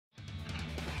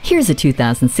Here's a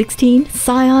 2016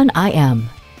 Scion IM.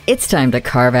 It's time to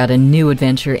carve out a new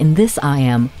adventure in this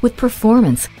IM with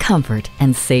performance, comfort,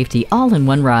 and safety all in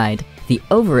one ride. The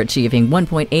overachieving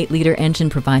 1.8-liter engine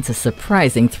provides a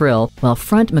surprising thrill, while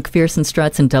front McPherson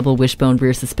struts and double wishbone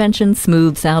rear suspension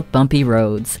smooths out bumpy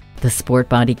roads. The sport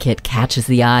body kit catches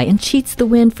the eye and cheats the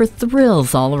wind for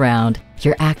thrills all around.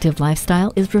 Your active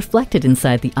lifestyle is reflected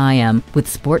inside the IM with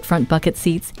sport front bucket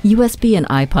seats, USB and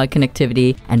iPod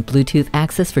connectivity, and Bluetooth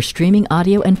access for streaming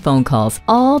audio and phone calls,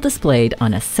 all displayed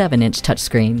on a 7-inch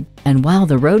touchscreen. And while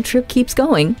the road trip keeps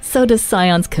going, so does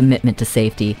Scion's commitment to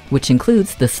safety, which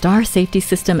includes the Star Safety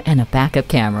System and a backup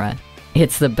camera.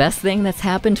 It's the best thing that's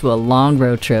happened to a long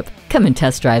road trip. Come and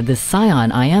test drive this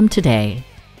Scion IM today.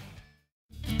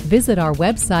 Visit our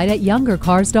website at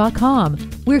youngercars.com.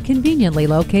 We're conveniently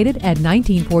located at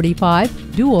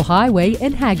 1945 Dual Highway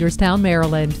in Hagerstown,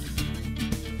 Maryland.